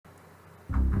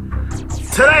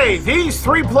Today, these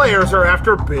three players are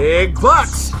after big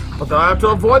bucks, but they'll have to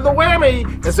avoid the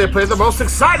whammy as they play the most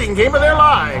exciting game of their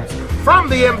lives. From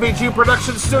the MVG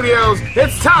Production Studios,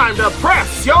 it's time to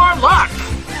press your luck!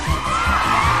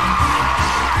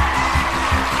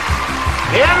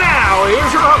 And now,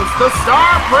 here's your host, the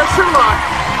star Press Your Luck,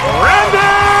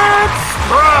 Brandon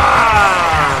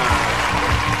Scruggs!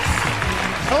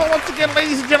 Hello once again,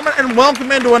 ladies and gentlemen, and welcome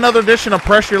into another edition of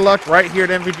Press Your Luck right here at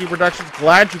MVG Productions.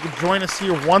 Glad you could join us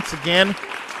here once again.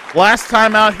 Last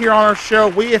time out here on our show,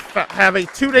 we have a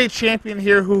two-day champion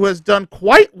here who has done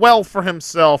quite well for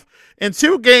himself. In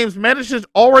 2 games, manages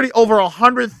already over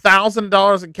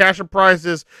 $100,000 in cash and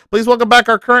prizes. Please welcome back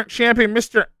our current champion,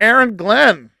 Mr. Aaron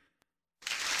Glenn.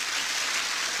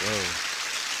 Whoa.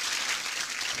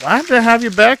 Glad to have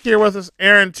you back here with us,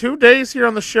 Aaron. 2 days here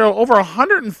on the show, over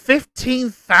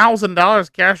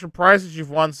 $115,000 cash and prizes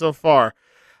you've won so far.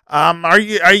 Are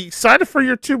you excited for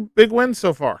your 2 big wins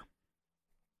so far?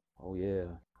 Oh yeah.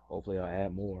 Hopefully I'll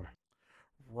add more.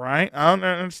 Right,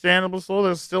 understandable. So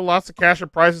there's still lots of cash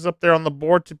and prizes up there on the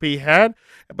board to be had.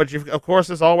 But of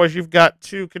course, as always, you've got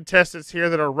 2 contestants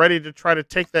here that are ready to try to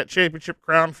take that championship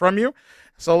crown from you.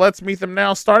 So let's meet them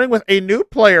now, starting with a new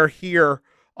player here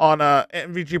on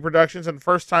MVG Productions and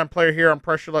first-time player here on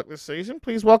Press Your Luck this season.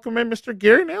 Please welcome in Mr.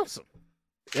 Gary Nelson.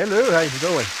 Hello, how you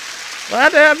doing?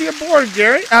 Glad to have you aboard,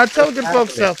 Gary. Tell the good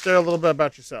folks out there a little bit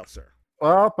about yourself, sir.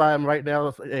 Well, I'm right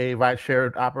now a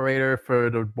ride-share operator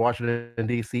for the Washington,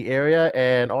 D.C. area,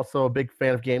 and also a big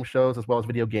fan of game shows as well as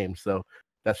video games. So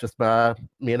that's just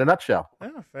me in a nutshell.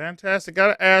 Yeah, fantastic.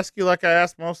 Got to ask you, like I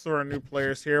asked most of our new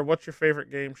players here, what's your favorite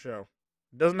game show?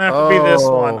 It doesn't have to be this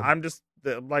one. I'm just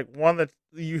like one that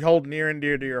you hold near and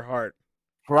dear to your heart.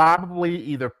 Probably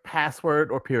either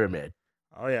Password or Pyramid.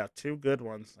 Oh, yeah, 2 good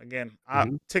ones. Again,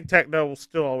 Tic-Tac-Toe will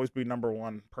still always be number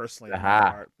 1 personally in my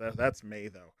heart. That's me,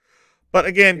 though. But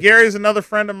again, Gary's another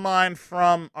friend of mine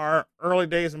from our early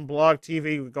days in Blog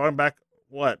TV, going back,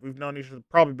 we've known each other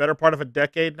probably better part of a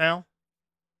decade now.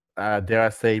 Dare I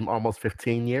say almost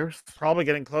 15 years? Probably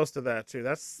getting close to that, too.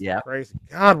 That's crazy.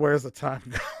 God, where's the time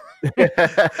going?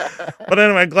 But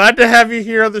anyway, glad to have you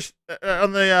here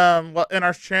in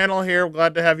our channel here.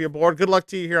 Glad to have you aboard. Good luck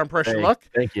to you here on Press Your Luck.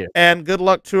 Thank you. And good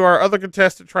luck to our other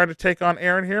contestant trying to take on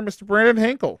Aaron here, Mr. Brandon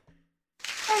Hinkle.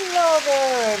 Hello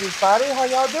there, everybody. How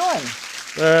y'all doing?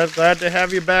 Glad to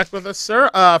have you back with us,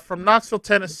 sir. From Knoxville,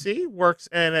 Tennessee, works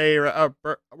at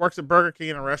Burger King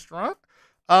in a restaurant.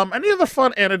 Any other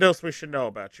fun anecdotes we should know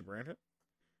about you, Brandon?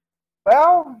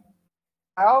 Well,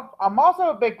 I'm also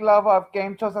a big lover of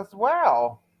game shows as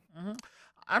well. Mm-hmm.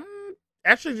 I'm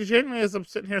actually genuinely, as I'm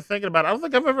sitting here thinking about it, I don't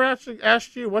think I've ever actually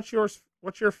asked you what's your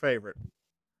favorite.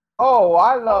 Oh,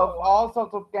 I love all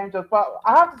sorts of game shows, but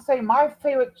I have to say my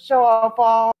favorite show of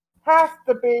all has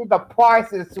to be The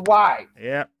Price is Right.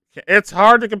 Yeah, it's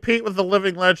hard to compete with the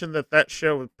living legend that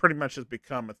show pretty much has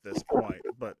become at this point.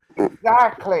 But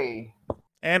exactly.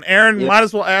 And Aaron, might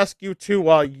as well ask you too,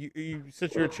 while you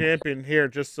since you're a champion here,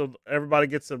 just so everybody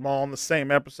gets them all on the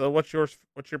same episode. What's your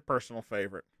personal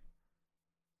favorite?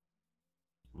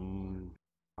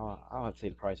 I'll say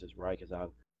The Price is Right because I've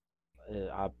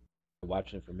been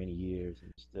watching it for many years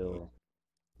and still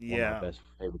one of my best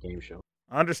favorite game show.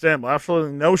 Understandable.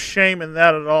 Absolutely no shame in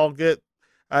that at all. Good,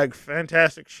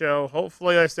 fantastic show.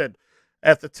 Hopefully, like I said,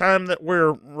 at the time that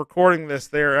we're recording this,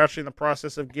 they're actually in the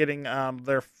process of getting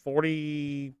their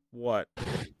 49th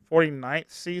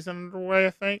season underway, I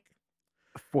think.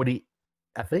 40,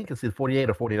 I think it's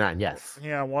 48 or 49. Yes.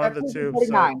 Yeah, one of the 2.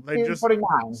 49. So they just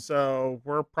 49. So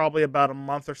we're probably about a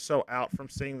month or so out from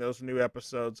seeing those new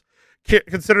episodes.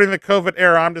 Considering the COVID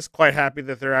era, I'm just quite happy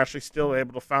that they're actually still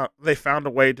able to they found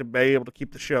a way to be able to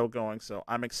keep the show going. So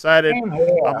I'm excited.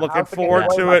 I'm looking forward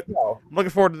to it. I'm looking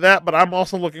forward to that, but I'm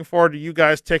also looking forward to you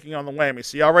guys taking on the whammy.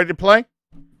 So y'all ready to play?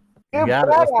 You got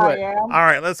it. Let's do it. All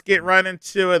right, let's get right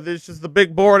into it. This is the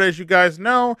big board, as you guys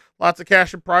know. Lots of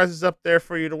cash and prizes up there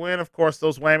for you to win. Of course,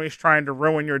 those whammies trying to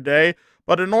ruin your day.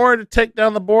 But in order to take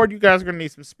down the board, you guys are going to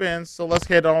need some spins. So let's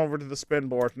head on over to the spin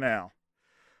board now.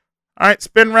 All right,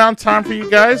 spin round time for you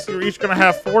guys. You're each going to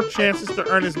have 4 chances to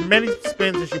earn as many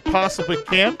spins as you possibly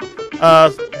can.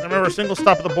 Remember, a single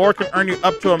stop of the board can earn you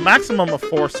up to a maximum of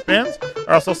 4 spins. There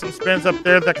are also some spins up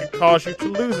there that can cause you to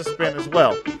lose a spin as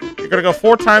well. You're going to go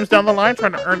 4 times down the line,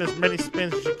 trying to earn as many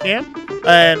spins as you can.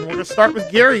 And we're going to start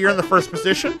with Gary. You're in the first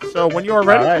position. So when you are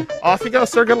ready, off you go,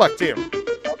 sir. Good luck to you.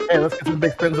 Okay, let's get some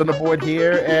big spins on the board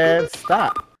here and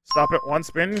stop. Stop at 1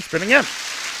 spin and spin again.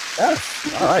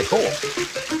 Yes. All right, cool.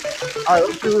 All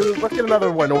right, let's get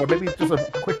another one, or maybe just a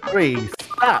quick 3.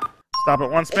 Stop. Stop at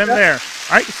 1 spin there.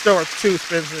 All right, you still are 2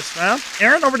 spins this round.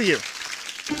 Aaron, over to you.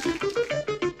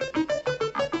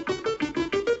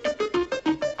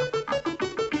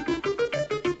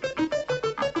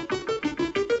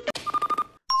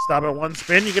 Stop at one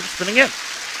spin, you get to spin again.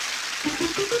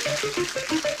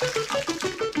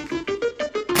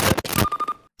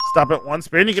 Stop at one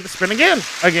spin, you get to spin again.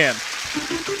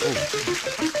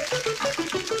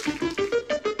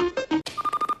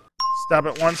 Stop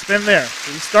at one spin there.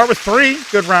 So you start with 3.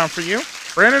 Good round for you.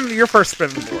 Brandon, your first spin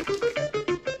on the board.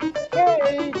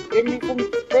 Hey, give me some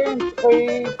spins,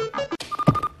 please.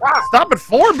 Stop at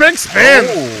 4 big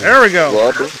spins. There we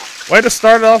go. Way to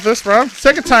start off this round.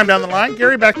 Second time down the line.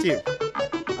 Gary, back to you.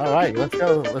 All right, let's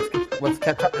go. Let's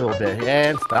catch up a little bit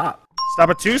and stop.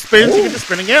 Stop at 2 spins. You get to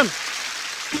spin again.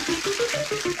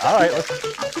 All right, let's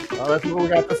see what we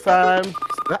got this time.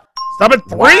 Stop at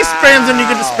 3 spins and you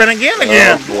get to spin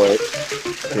again. Oh, boy.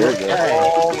 Here we go.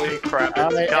 Holy crap,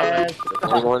 it's coming.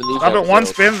 Stop at 1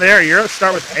 spin there. You're going to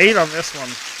start with 8 on this one.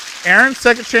 Aaron,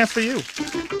 second chance for you.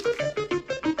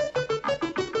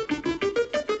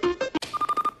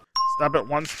 Stop at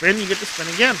 1 spin, you get to spin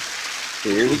again.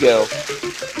 Here we go.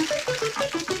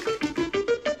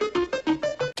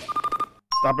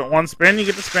 Stop at 1 spin, you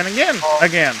get to spin again.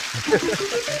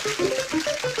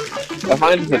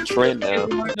 Behind the trend now.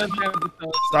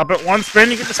 Stop at 1 spin,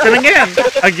 you get to spin again.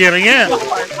 Again.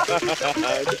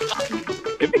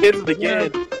 If it hits it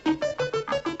again.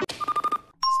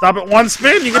 Stop at 1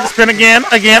 spin, you get to spin again.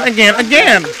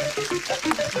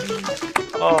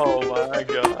 Oh my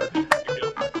god.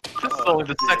 This is only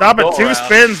the second Stop at 2 go-around.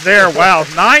 spins there. Wow,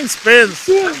 9 spins.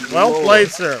 Well played,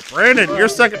 sir. Brandon, your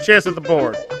second chance at the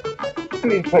board. I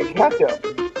need to play catch up.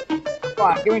 Come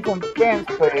on, give me some spins,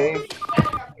 please.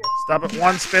 Stop at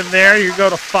 1 spin there. You go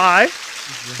to 5.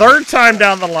 Third time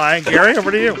down the line. Gary,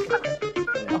 over to you.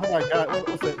 Oh my God,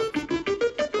 what's it?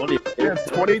 There's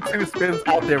 22 spins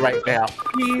out there right now.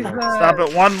 Stop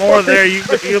at 1 more there.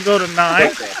 You'll go to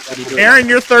 9. Aaron,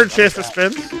 your third chance for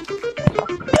spins.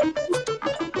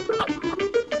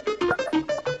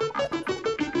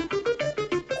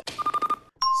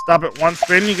 Stop at 1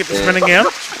 spin. You get to spin again.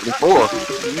 4.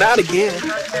 Not again.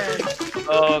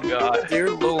 Oh god. Dear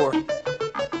Lord.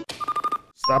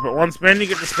 Stop at 1 spin. You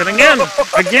get to spin again.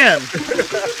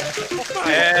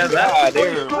 And that's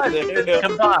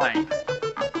combined.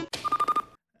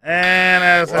 And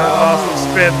as an awesome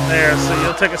spin there, so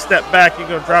you'll take a step back. You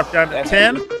go drop down to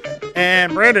 10.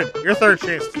 And Brandon, your third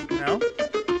chance now.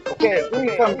 Okay, give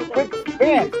me some quick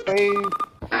spins, please.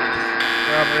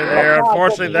 Probably there.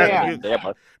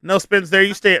 Unfortunately, no spins there.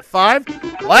 You stay at 5.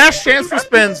 Last chance for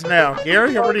spins now.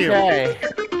 Gary, over to you. Okay,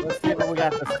 let's see what we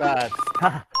got this time.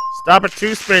 Stop at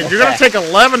 2 spins. You're going to take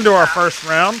 11 to our first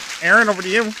round. Aaron, over to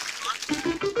you.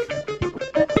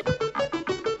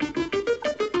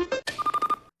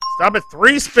 Stop at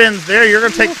 3 spins there. You're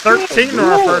going to take 13 to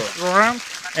our first round.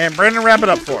 And Brandon, wrap it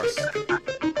up for us.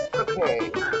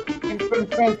 Okay.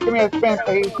 Give me a spin,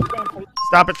 please.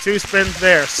 Stop at 2 spins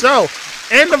there. So,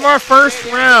 end of our first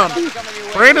round.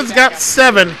 Brandon's got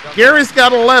 7. Gary's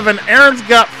got 11. Aaron's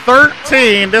got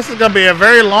 13. This is going to be a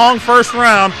very long first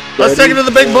round. Let's take it to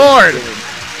the big board.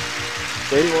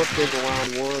 31 spins in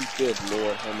round 1. Good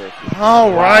Lord, how much?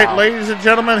 All right, ladies and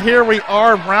gentlemen, here we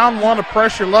are. Round 1 of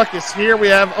Press Your Luck is here. We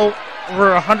have over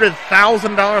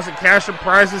 $100,000 in cash and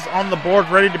prizes on the board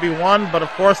ready to be won. But, of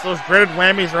course, those dreaded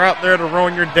whammies are out there to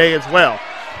ruin your day as well.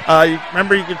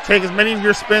 Remember, you can take as many of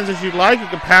your spins as you like. You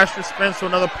can pass your spins to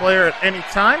another player at any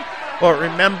time. But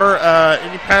remember,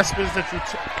 any pass spins that you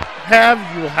have,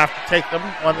 you will have to take them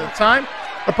one at a time.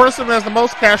 The person who has the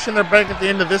most cash in their bank at the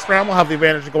end of this round will have the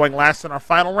advantage of going last in our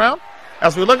final round.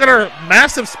 As we look at our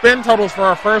massive spin totals for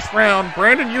our first round,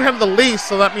 Brandon, you have the least,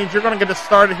 so that means you're going to get us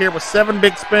started here with 7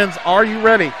 big spins. Are you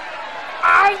ready?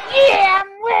 I'm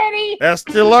ready. Best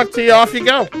of luck to you. Off you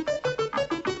go.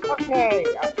 Okay.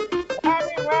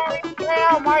 Whammy,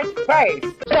 down my face.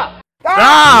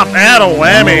 Stop! Add a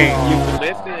whammy. You can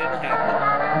lift it and have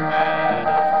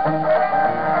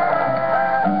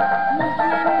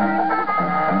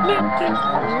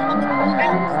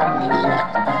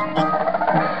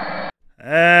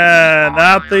And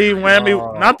not the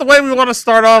whammy, not the way we want to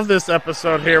start off this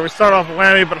episode here. We start off with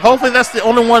whammy, but hopefully that's the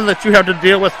only one that you have to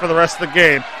deal with for the rest of the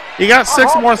game. You got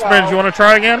 6 more spins. You want to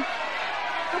try again? Too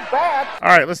bad. All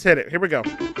right, let's hit it. Here we go.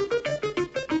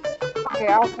 Okay,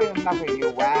 I'll say enough of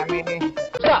you, whammy.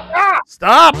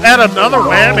 Stop! Add another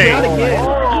whammy.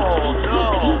 Oh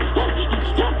no.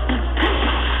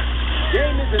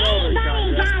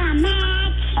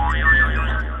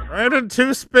 Brandon,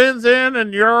 2 spins in,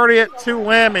 and you're already at 2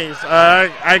 whammies.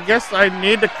 I guess I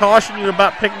need to caution you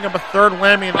about picking up a 3rd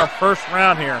whammy in our first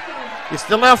round here. You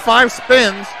still have 5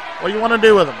 spins. What do you want to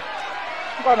do with them?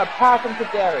 I'm gonna pass them to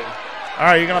Gary. All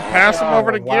right, you're going to pass them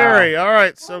over to Gary. All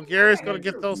right, so Gary's going to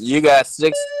get those. You got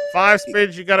 6 5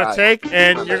 spins you got to take,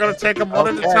 and you're going to take them one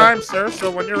at a time, sir.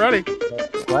 So when you're ready.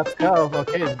 Let's go.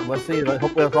 Okay, let's see.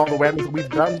 Hopefully that's all the whammies we've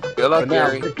done. Good luck, now.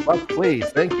 Gary. Big bucks, please.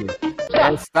 Thank you.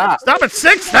 And stop. Stop at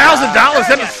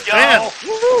 $6,000 in a spin.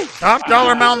 Top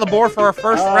dollar amount on the board for our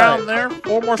first round there.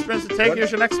 4 more spins to take.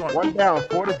 Here's your next one. 1 down,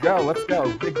 4 to go. Let's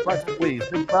go. Big bucks, please.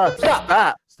 Big bucks.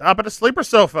 Stop. Stop at a sleeper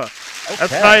sofa.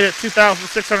 That's valued at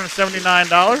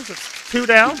 $2,679. It's 2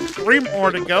 down, 3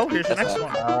 more to go. Here's your next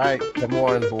one. All right, come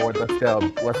on, board. Let's go.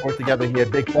 Let's work together here.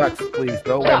 Big bucks, please.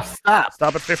 No way. Stop.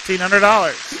 Stop at $1,500. All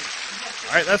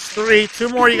right, that's 3. 2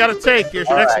 more you got to take. Here's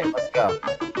your next one. Let's go.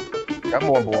 Come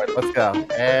on, board. Let's go.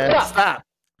 And stop.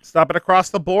 Stop it across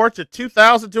the board to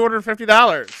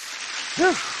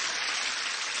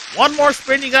 $2,250. 1 more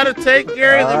spin you got to take,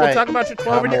 Gary. Then we'll talk about your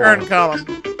 12 in your earn column.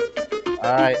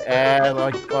 All right, and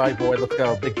all right, boy, let's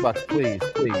go. Big bucks, please,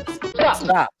 please.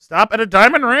 Stop. Stop at a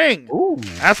diamond ring. Ooh.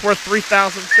 That's worth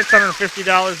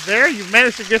 $3,650 there. You've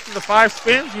managed to get through the 5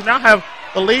 spins. You now have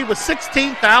the lead with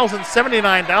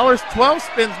 $16,079. 12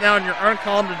 spins now in your earn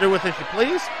column to do with as you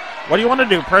please. What do you want to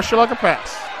do? Press your luck or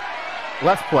pass?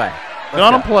 Let's play.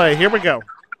 Gonna play. Here we go.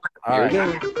 All right.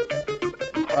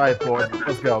 All right, boy.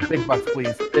 Let's go. Big bucks,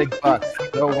 please. Big bucks.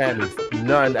 No whammies.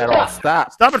 None at all.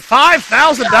 Stop. Stop at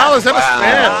 $5,000 in a spin.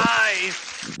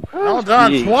 Nice. Well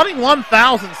done.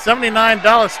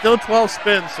 $21,079. Still 12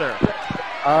 spins, sir.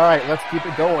 All right, let's keep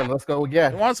it going. Let's go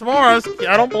again. He wants more. I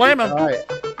don't blame him. All right.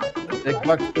 Big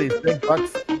bucks, please. Big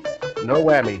bucks. No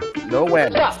whammy. No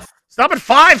whammies. Stop at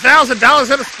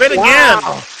 $5,000 in a spin again.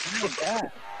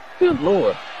 Good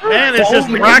Lord. Man, it's just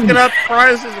racking up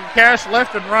prizes and cash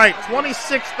left and right.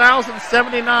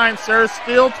 $26,079, sir.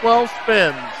 Still 12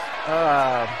 spins.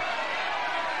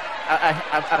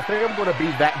 I think I'm going to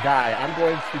be that guy. I'm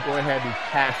going to go ahead and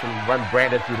pass and run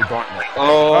Brandon through the gauntlet.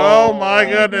 Oh my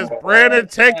goodness. Brandon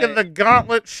taking the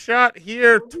gauntlet shot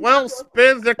here. 12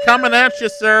 spins. They're coming at you,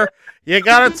 sir. You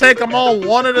got to take them all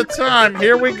one at a time.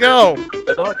 Here we go.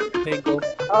 Okay.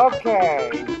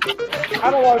 I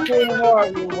don't want to do any more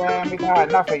of you, Whammy. I had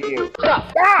enough of you.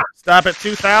 Stop at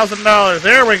 $2,000.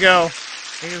 There we go.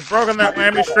 He's broken that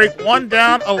whammy streak. 1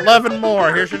 down, 11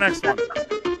 more. Here's your next one.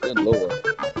 Good Lord.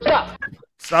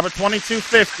 Stop at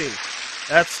 $2,250.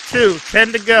 That's 2.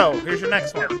 10 to go. Here's your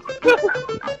next one.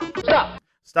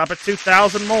 Stop at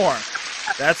 2,000 more.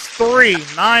 That's 3.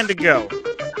 9 to go.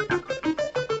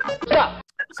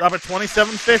 Stop at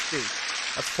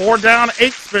 $2,750. That's 4 down,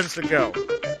 8 spins to go.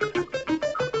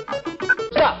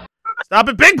 Stop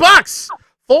at big bucks.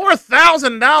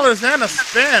 $4,000 and a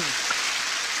spin.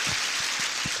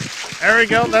 There we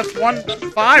go. That's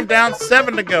 5 down,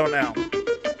 7 to go now.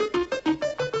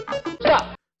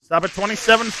 Stop at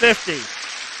 $2,750.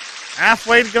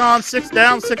 Halfway gone, 6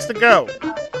 down, 6 to go.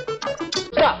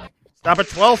 Stop at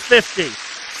 $1,250.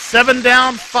 7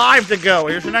 down, 5 to go.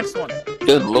 Here's your next one.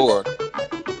 Good Lord.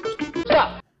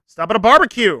 Stop at a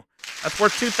barbecue. That's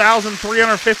worth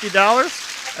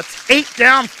 $2,350. That's 8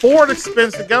 down, 4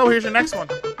 spins to go. Here's your next one.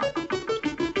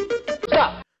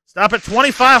 Stop at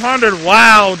 $2,500.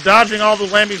 Wow, dodging all the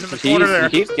whammies in the corner there.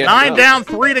 9 down,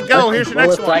 3 to go. Here's your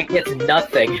next one. Like it's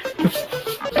nothing.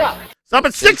 Stop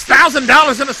at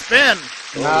 $6,000 in a spin.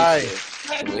 Nice.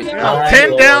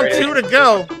 10 down, 2 to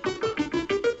go.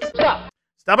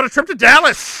 Stop at a trip to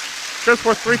Dallas. Trip's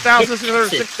worth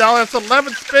 $3,606. That's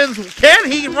 11 spins. Can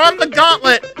he run the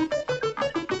gauntlet?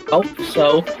 Hope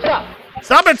so.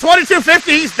 Stop at $2,250.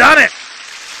 He's done it.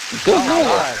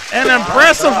 An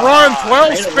impressive run.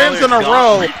 12 spins in a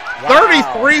row.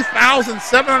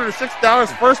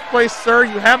 $33,706. First place, sir.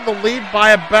 You have the lead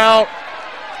by about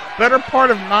better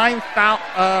part of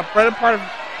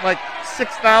like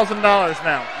 $6,000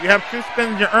 now. You have 2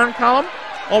 spins in your earn column.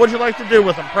 What would you like to do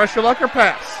with them? Press your luck or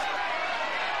pass?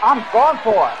 I'm going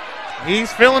for it.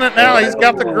 He's feeling it now. He's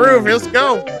got the groove. Let's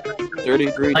go.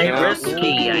 33 down.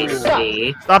 Risky, I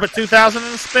see. Stop at 2,000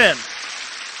 in a spin.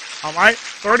 All right,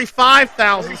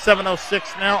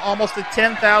 $35,706 now. Almost a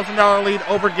 $10,000 lead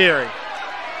over Gary.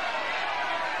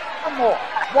 One more.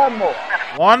 One more.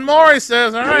 One more, he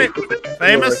says. All right.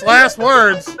 Famous last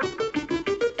words.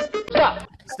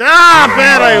 Stop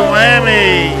at a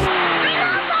whammy.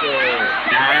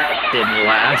 That didn't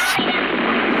last.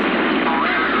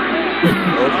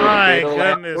 My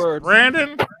goodness.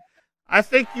 Brandon, I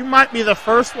think you might be the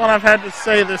first one I've had to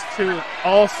say this to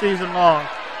all season long.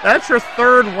 That's your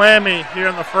 3rd whammy here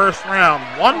in the first round.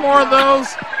 1 more of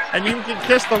those, and you can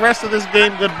kiss the rest of this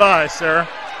game goodbye, sir.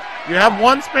 You have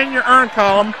 1 spin in your earn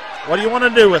column. What do you want to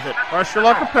do with it? Press your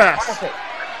luck or pass?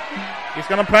 He's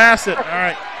going to pass it. All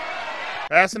right.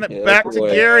 Passing it back to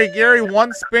Gary. Gary,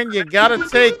 1 spin you got to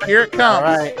take. Here it comes. All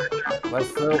right.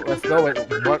 Let's go with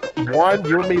one.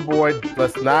 You and me, boy.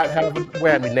 Let's not have a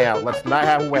whammy now. Let's not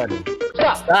have a whammy.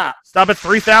 Stop. Stop at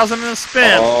 3,000 in a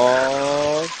spin.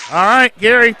 Oh, All right,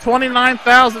 Gary,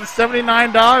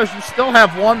 $29,079. You still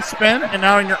have one spin, and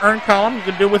now in your earn column, you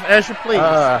can do with as you please.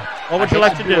 What would you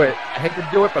like to do? I hate to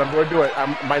do it, but I'm going to do it.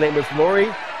 My name is Lori,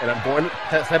 and I'm going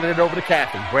to send it over to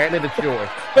Kathy. Brandon, it's yours.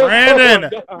 Brandon,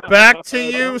 back to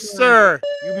you, sir.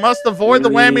 You must avoid the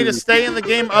whammy to stay in the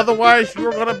game, otherwise you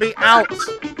are going to be out.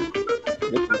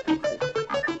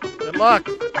 Good luck.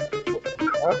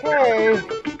 Okay.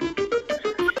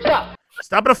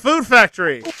 Stop at a food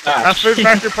factory. That food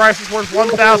factory price is worth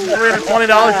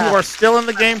 $1,320. You are still in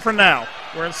the game for now.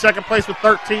 We're in second place with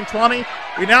 $13.20.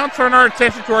 We now turn our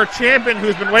attention to our champion,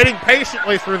 who's been waiting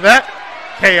patiently through that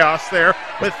chaos there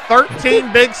with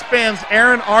 13 big spins.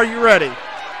 Aaron, are you ready?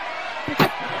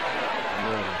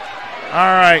 All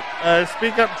right.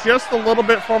 Speak up just a little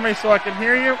bit for me so I can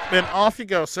hear you. Then off you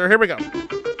go, sir. Here we go.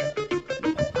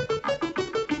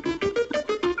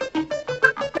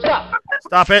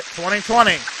 Stop it.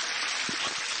 2020.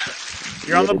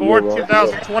 You're on the board.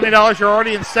 $2,020. You're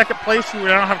already in second place. You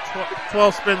now have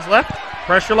 12 spins left.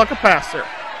 Press your luck or pass, sir.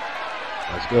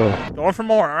 Let's go. Going for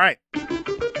more. All right.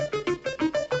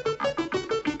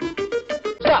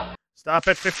 Stop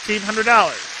at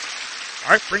 $1,500.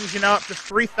 All right, brings you now up to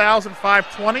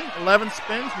 $3,520. 11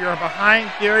 spins. You're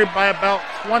behind Gary by about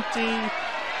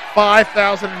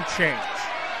 $25,000 and change.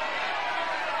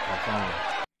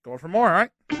 Going for more. All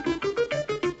right.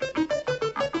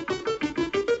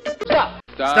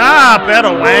 Stop at a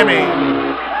whammy.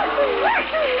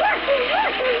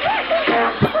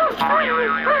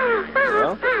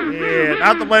 Yeah,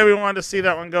 not the way we wanted to see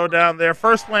that one go down there.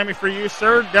 First whammy for you,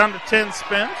 sir. Down to 10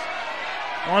 spins.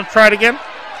 Want to try it again?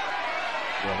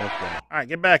 Yeah, let's go. All right,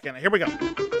 get back in it. Here we go.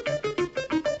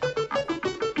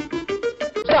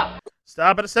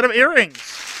 Stop at a set of earrings.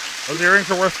 Those earrings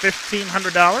are worth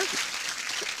 $1,500.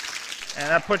 And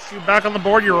that puts you back on the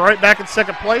board. You're right back in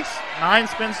second place. 9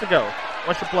 spins to go.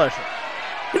 What's your pleasure?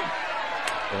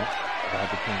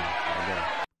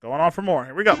 Going on for more.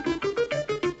 Here we go.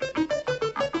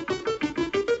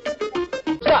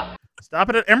 Stop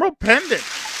it at Emerald Pendant.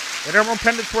 That Emerald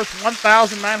Pendant's worth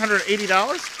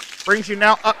 $1,980. Brings you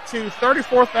now up to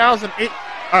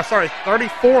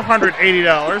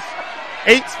 $3,480.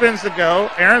 8 spins to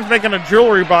go. Aaron's making a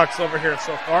jewelry box over here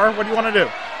so far. What do you want to do?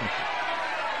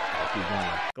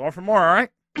 Going for more, all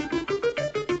right?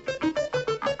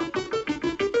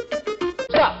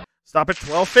 Stop at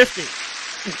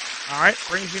 $1,250. All right,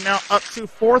 brings you now up to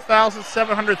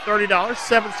 $4,730.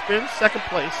 7 spins, second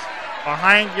place.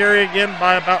 Behind Gary again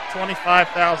by about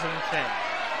 $25,000 and change.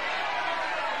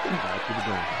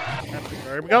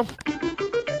 There we go.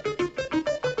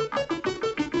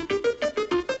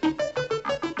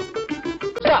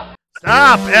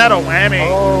 Stop at a whammy.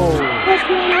 what's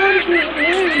going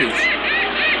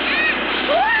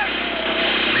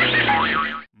on here?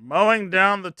 Mowing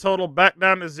down the total back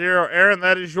down to 0. Aaron,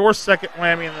 that is your second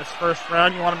whammy in this first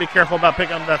round. You want to be careful about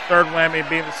picking up that third whammy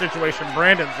being the situation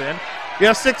Brandon's in. You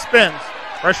have 6 spins.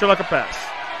 Press your luck or pass.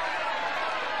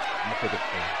 I'm going to take a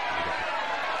spin.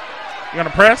 You going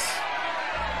to press?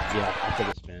 Yeah, I'll take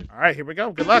a spin. All right, here we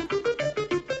go. Good luck.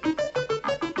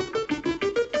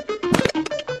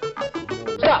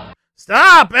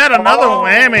 Stop at another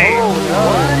whammy.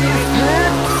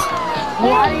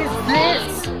 What is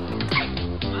this?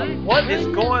 What is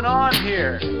going on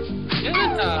here? They're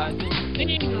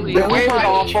waiting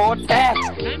on for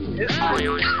text.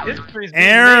 History's being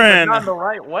Aaron. gone the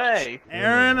right way.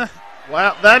 Aaron,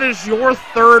 wow, that is your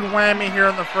third whammy here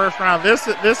in the first round. This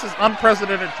is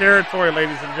unprecedented territory,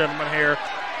 ladies and gentlemen, here.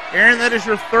 Aaron, that is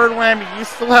your third whammy. You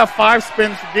still have 5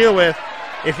 spins to deal with.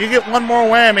 If you get one more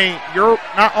whammy, you're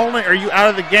not only are you out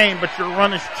of the game, but your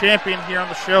run as champion here on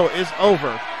the show is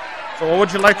over. So what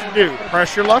would you like to do?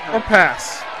 Press your luck or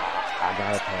pass? I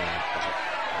got to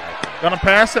pass. Gonna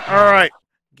pass it? All right.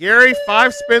 Gary,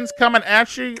 5 spins coming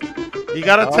at you. You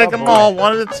got to take them all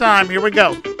one at a time. Here we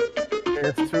go.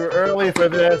 It's too early for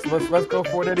this. Let's go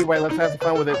for it anyway. Let's have some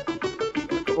fun with it.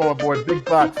 Come on, boy. Big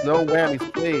bucks. No whammies,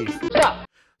 please.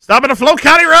 Stop at the Flow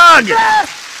County Rug.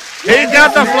 Yes! He's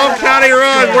got the Flow County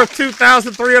Rug worth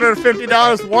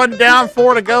 $2,350. 1 down,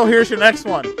 4 to go. Here's your next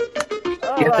one.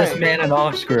 Get this man an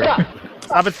Oscar.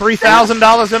 Stop at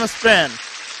 $3,000 in a spin.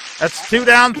 That's 2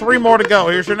 down, 3 more to go.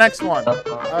 Here's your next one.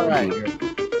 All right.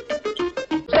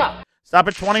 Stop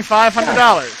at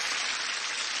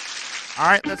 $2,500. All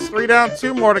right, that's 3 down,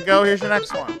 2 more to go. Here's your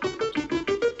next one.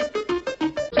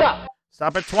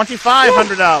 Stop at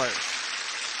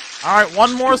 $2,500. All right,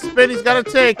 1 more spin he's got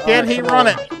to take. Can he run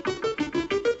it?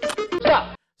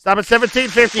 Stop at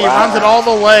 1750. He runs it all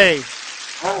the way.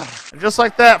 And just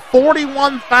like that,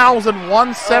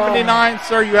 41,179,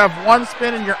 sir. You have one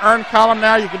spin in your earned column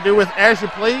now. You can do with as you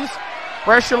please.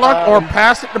 Press your luck or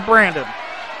pass it to Brandon.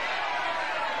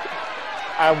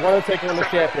 I want to take on the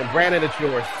champion. Brandon, it's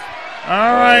yours.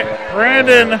 All right,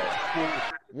 Brandon.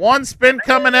 One spin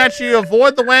coming at you.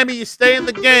 Avoid the whammy. You stay in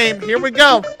the game. Here we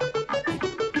go.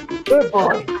 Good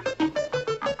boy.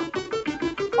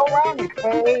 No whammy,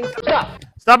 please.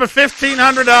 Stop at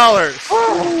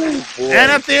 $1,500.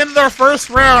 And at the end of our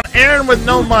first round, Aaron with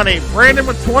no money, Brandon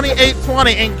with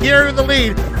 $2,820, and Gary with the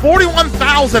lead,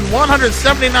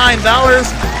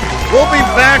 $41,179. We'll be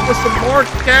back with some more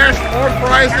cash, more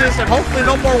prizes, and hopefully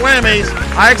no more whammies.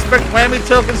 I expect whammy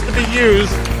tokens to be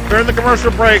used during the commercial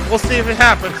break. We'll see if it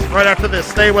happens right after this.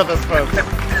 Stay with us, folks.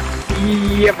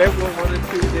 Yep, everyone 1 and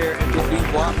 2 there, and then we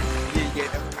walk. Yeah.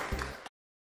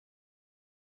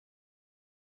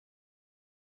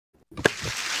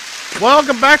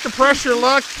 Welcome back to Pressure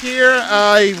Luck here.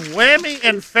 A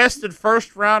whammy-infested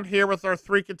first round here with our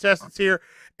three contestants here.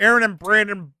 Aaron and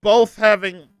Brandon both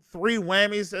having 3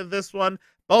 whammies in this one.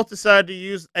 Both decided to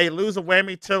use a lose a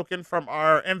whammy token from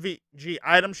our MVG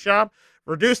item shop.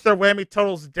 Reduce their whammy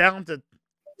totals down to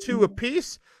 2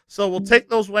 apiece. So we'll take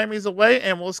those whammies away,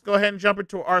 and let's go ahead and jump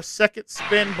into our second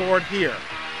spin board here.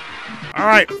 All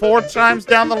right, 4 times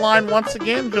down the line once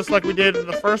again, just like we did in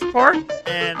the first part.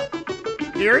 And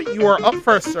Gary, you are up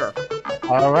first, sir.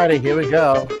 All righty, here we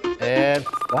go. And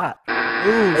stop.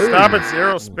 Ooh, stop at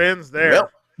 0 spins there.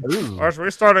 Yep. All right, so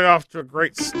we're starting off to a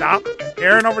great stop.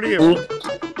 Aaron, over to you.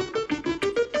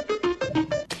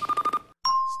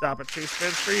 Stop at 2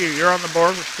 spins for you. You're on the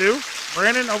board with 2.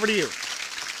 Brandon, over to you.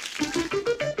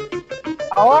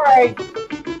 All right.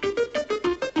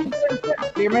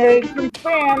 Give me 2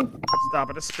 spins. Stop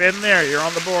at a spin there. You're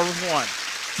on the board with 1.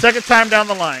 Second time down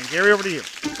the line. Gary, over to you.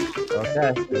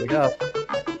 Okay, here we go.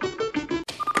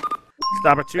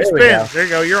 Stop at 2 There we spins. go. There you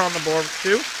go. You're on the board with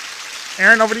 2.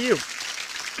 Aaron, over to you.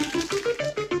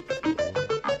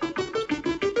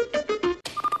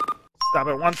 Stop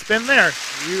at 1 spin there.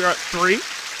 You're at 3.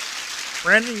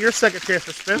 Brandon, your second chance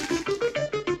for spins.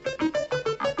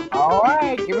 All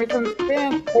right. Give me some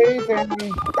spins, please. And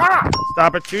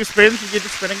Stop at 2 spins. You get to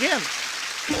spin again.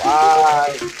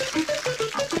 why? Do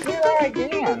that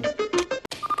again.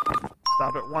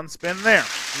 Stop at 1 spin there.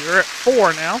 You're at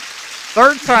 4 now.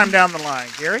 Third time down the line,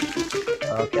 Gary.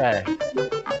 Okay.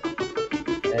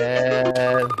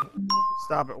 And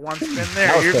Stop at 1 spin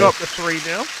there. You go up to 3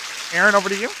 now. Aaron, over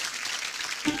to you.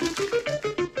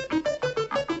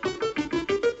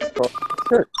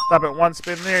 Stop at 1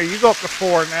 spin there. You go up to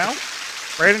 4 now.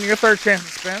 Brandon, your third chance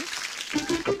to spin.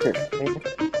 Okay.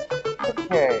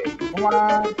 Come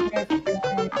on.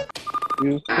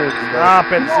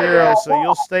 Stop at 0, so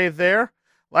you'll stay there.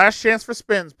 Last chance for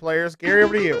spins, players. Gary,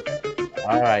 over to you.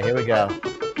 all right, here we go.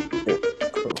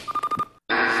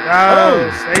 Oh,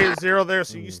 stay at 0 there,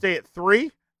 so you stay at 3.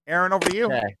 Aaron, over to you.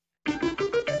 Okay.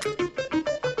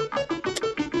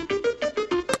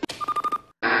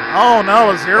 Oh,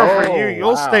 no, a 0 for you.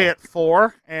 You'll wow. stay at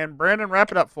 4. And Brandon,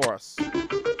 wrap it up for us.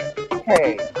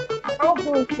 Okay. No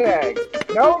blue tags.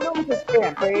 No lose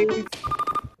spin, please.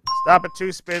 Stop at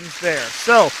 2 spins there.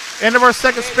 So, end of our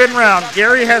second spin round.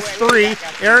 Gary has 3.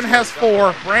 Aaron has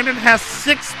 4. Brandon has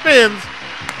 6 spins.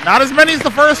 Not as many as the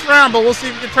first round, but we'll see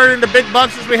if we can turn it into big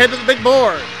bucks as we head to the big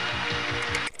board.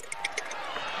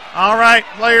 All right,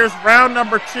 players, round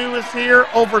number 2 is here.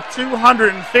 Over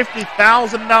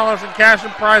 $250,000 in cash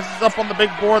and prizes up on the big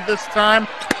board this time.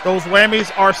 Those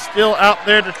whammies are still out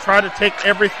there to try to take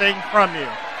everything from you.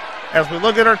 As we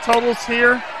look at our totals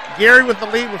here, Gary with the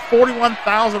lead with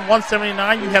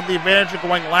 $41,179. You have the advantage of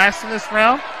going last in this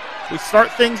round. We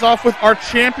start things off with our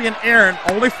champion, Aaron.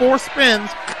 Only 4 spins,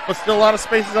 but still a lot of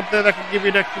spaces up there that can give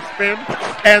you an extra spin.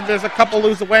 And there's a couple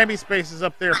lose a whammy spaces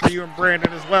up there for you and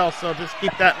Brandon as well, so just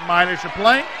keep that in mind as you're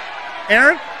playing.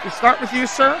 Aaron, we start with you,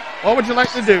 sir. What would you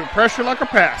like to do, pressure, luck, or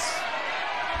pass?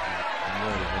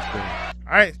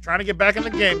 All right, trying to get back in the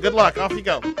game. Good luck. Off you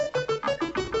go.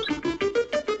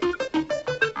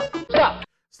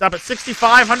 Stop at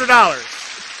 $6,500.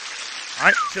 All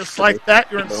right, just like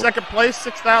that, you're in second place,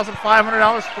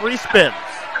 $6,500, 3 spins.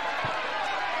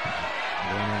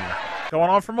 Going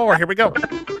on for more. Here we go.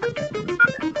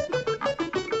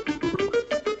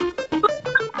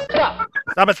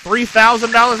 Stop at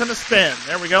 $3,000 in a spin.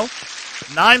 There we go.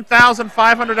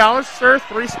 $9,500, sir.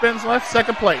 3 spins left,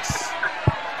 second place.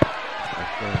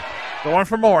 Going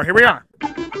for more. Here we are.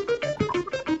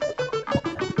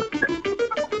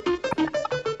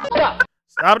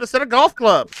 Stop at a set of golf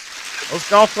clubs. Those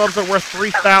golf clubs are worth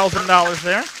 $3,000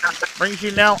 there. Brings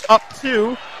you now up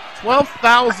to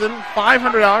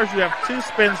 $12,500. You have 2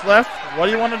 spins left. What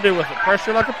do you want to do with it?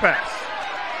 Pressure like a pass.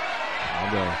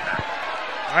 I'll go.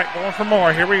 All right, going for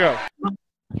more. Here we go.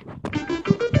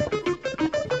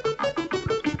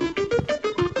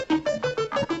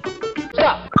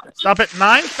 Stop at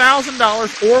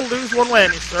 $9,000 or lose 1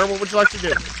 whammy, sir. What would you like to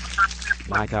do?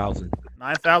 9,000.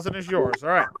 9,000 is yours. All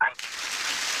right.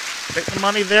 Take the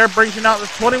money there. Brings you now to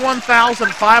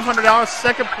 $21,500.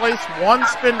 Second place. 1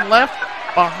 spin left.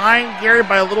 Behind Gary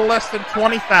by a little less than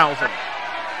 20,000.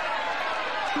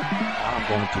 I'm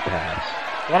going to pass.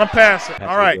 Want to pass it.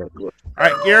 All right. All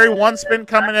right, Gary, 1 spin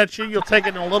coming at you. You'll take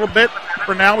it in a little bit.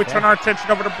 For now, we turn our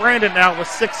attention over to Brandon now with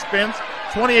 6 spins.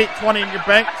 28.20 in your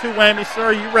bank. 2 whammies, sir.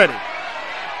 Are you ready?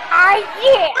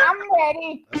 Yeah, I'm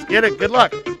ready. Let's get it. Good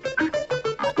luck.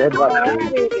 Good luck. No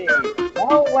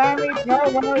whammies, no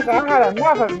whammies. I had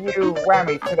enough of you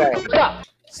whammies today.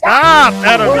 Stop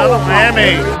at another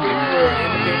whammy.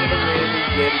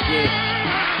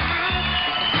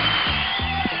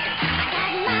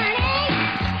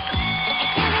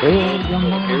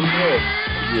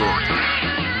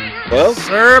 Well,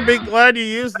 Sir, be glad you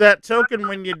used that token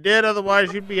when you did.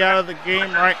 Otherwise, you'd be out of the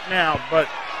game right now. But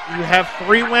you have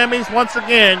 3 whammies once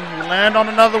again. You land on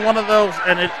another one of those,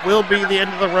 and it will be the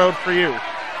end of the road for you.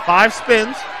 5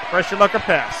 spins. Press your luck or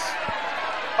pass.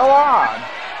 Go on.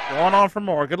 Going on for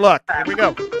more. Good luck. Here we go.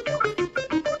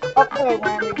 Okay,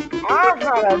 whammy. I've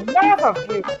had enough of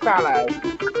you fellas.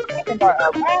 Taking by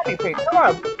a whammy piece. Come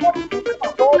on.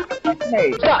 Go with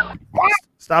me.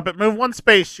 Stop it. Move 1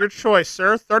 space. Your choice,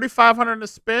 sir. 3,500 in a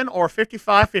spin or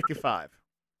 55.55.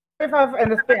 35 in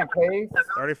the spin, please.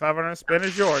 3,500 in a spin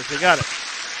is yours. You got it.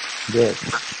 Good.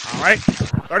 All right.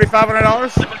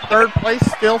 $3,500. Third place.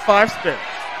 Still 5 spins.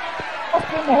 Full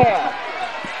steam ahead.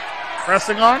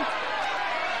 Pressing on.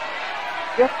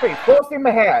 Yes, please. Full steam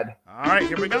ahead. All right.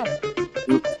 Here we go.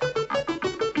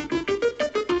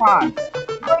 Come on.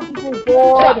 Thank you,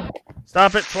 board.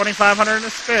 Stop it. 2,500 in a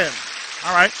spin.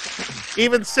 All right.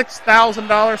 Even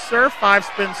 $6,000, sir. 5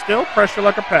 spins still. Pressure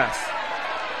like a pass.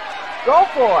 Go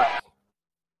for it.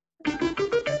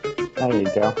 There you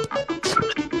go.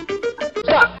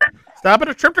 Stop it.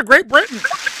 A trip to Great Britain.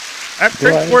 That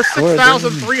trip's worth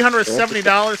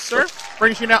 $6,370, sir.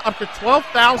 Brings you now up to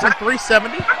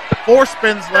 $12,370. 4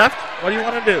 spins left. What do you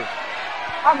want to do?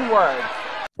 Onward.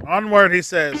 Onward, he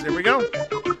says. Here we go.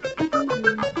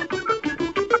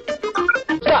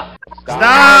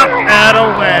 Stop at a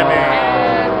whammy.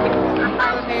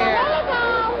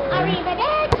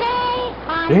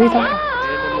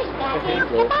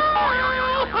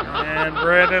 And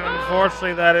Brandon,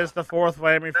 unfortunately, that is the 4th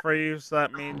whammy for you, so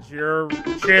that means your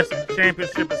chance at the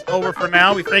championship is over for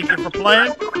now. We thank you for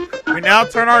playing. We now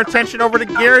turn our attention over to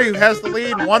Gary, who has the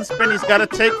lead. 1 spin he's got to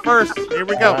take first. Here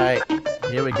we go. All right,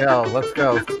 here we go. Let's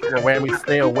go. Whammy,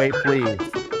 stay away, please.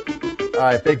 All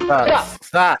right, big bucks.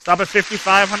 Stop. Stop at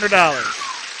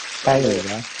 $5,500. There you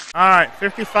go. All right,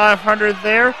 $5,500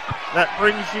 there. That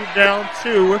brings you down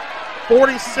to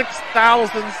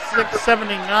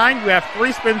 $46,679. You have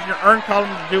 3 spins in your earn column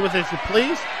to do with as you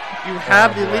please. You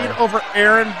have the lead over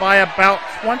Aaron by about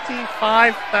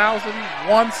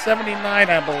 $25,179,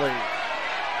 I believe.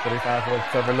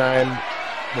 25.79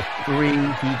 with 3.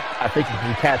 I think he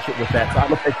can catch it with that. So I'm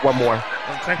gonna take 1 more.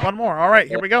 Let's take 1 more. All right,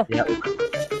 here we go. Yep.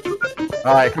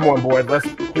 All right, come on, boys. Let's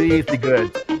please be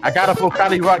good. I got a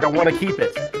Fulcani rug. I want to keep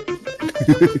it.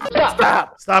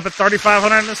 Stop. Stop at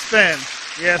 $3,500 in the spin.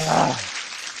 Yes.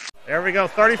 There we go.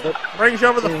 30 brings you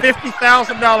over the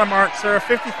 $50,000 mark, sir.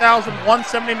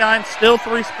 $50,179. Still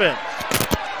 3 spins.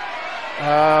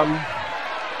 I'm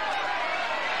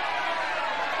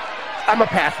gonna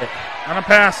pass it. Gonna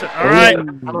pass it. All right.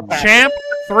 Champ,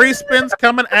 3 spins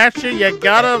coming at you. You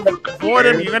gotta avoid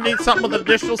him. You're gonna need something with an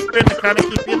additional spin to kind of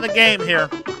keep you in the game here.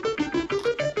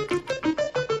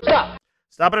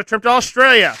 Stop at a trip to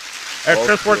Australia. That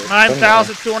trip's worth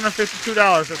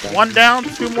 $9,252. That's 1 down,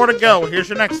 2 more to go. Here's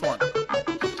your next one.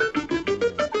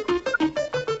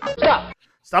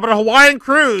 Stop at a Hawaiian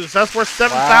cruise. That's worth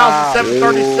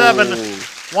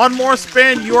 $7,737. 1 more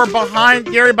spin. You are behind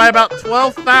Gary by about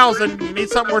 $12,000. You need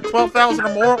something worth $12,000 or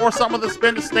more, or something with a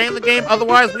spin to stay in the game.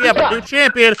 Otherwise, we have a new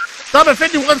champion. Stop at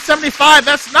 $5,175.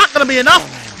 That's not going to be enough.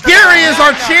 Gary is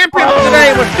our champion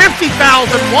today with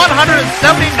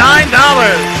 $50,179.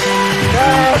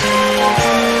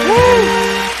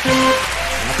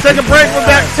 Take a break. We're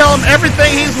back. Tell him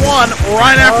everything he's won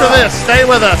right after this. Stay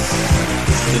with us.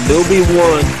 the newbie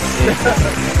won.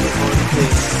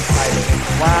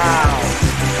 Wow.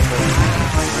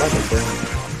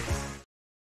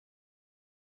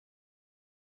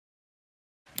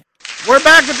 We're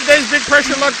back with today's Big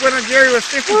Pressure Luck winner, Gary, with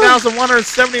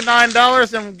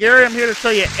 $50,179. And Gary, I'm here to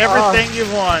tell you everything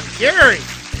you've won. Gary,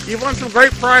 you've won some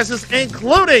great prizes,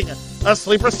 including a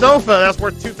sleeper sofa that's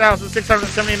worth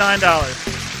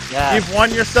 $2,679. Yeah. You've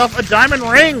won yourself a diamond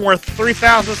ring worth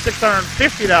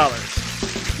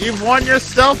 $3,650. You've won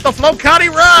yourself the Flow County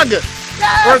rug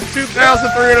worth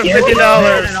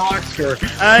 $2,350. An Oscar.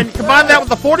 And combine that with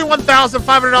the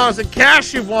 $41,500 in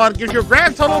cash you've won, gives you a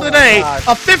grand total today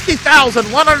of $50,179.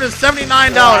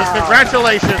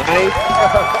 Congratulations.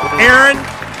 Aaron,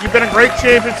 you've been a great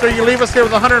champion, so you leave us here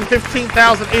with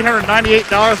 $115,898 in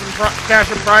cash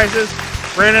and prizes.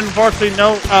 Brandon, unfortunately,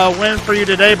 no win for you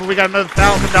today, but we got another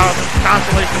 $1,000 in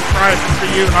consolation prizes for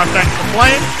you, and our thanks for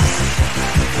playing.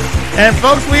 And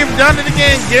folks, we've done it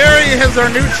again. Gary is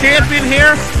our new champion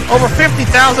here. Over $50,000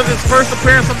 his first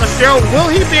appearance on the show.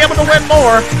 Will he be able to win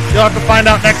more? You'll have to find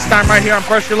out next time right here on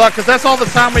Pressure Luck, because that's all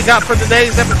the time we got for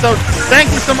today's episode.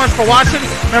 Thank you so much for watching.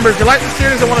 Remember, if you like the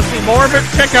series and want to see more of it,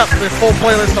 check out the full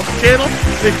playlist on the channel.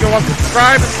 If you want to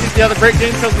subscribe and see the other great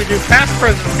game shows we do past,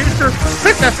 present, and future,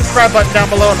 click that subscribe button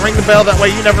down below and ring the bell. That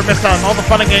way you never miss out on all the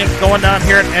fun and games going down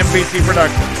here at MVT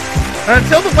Productions. And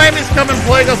until the whammies come and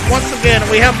plague us once again,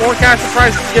 and we have more cash and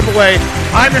prizes to give away,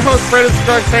 I'm your host, Brandon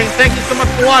Doug, saying thank you so much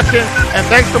for watching, and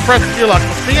thanks for pressing your luck.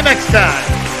 We'll see you next time.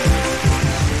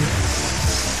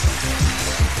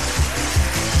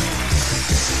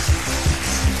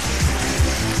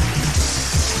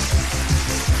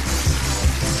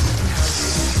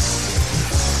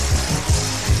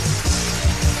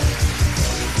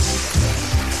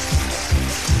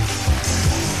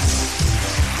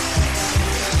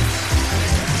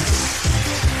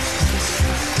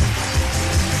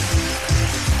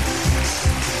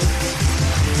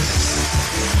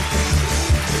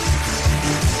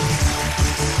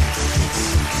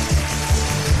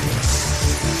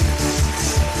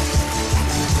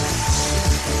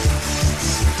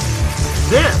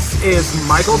 This is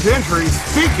Michael Gentry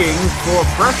speaking for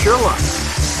Pressure Luck,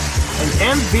 an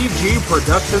MVG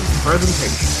Productions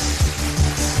presentation.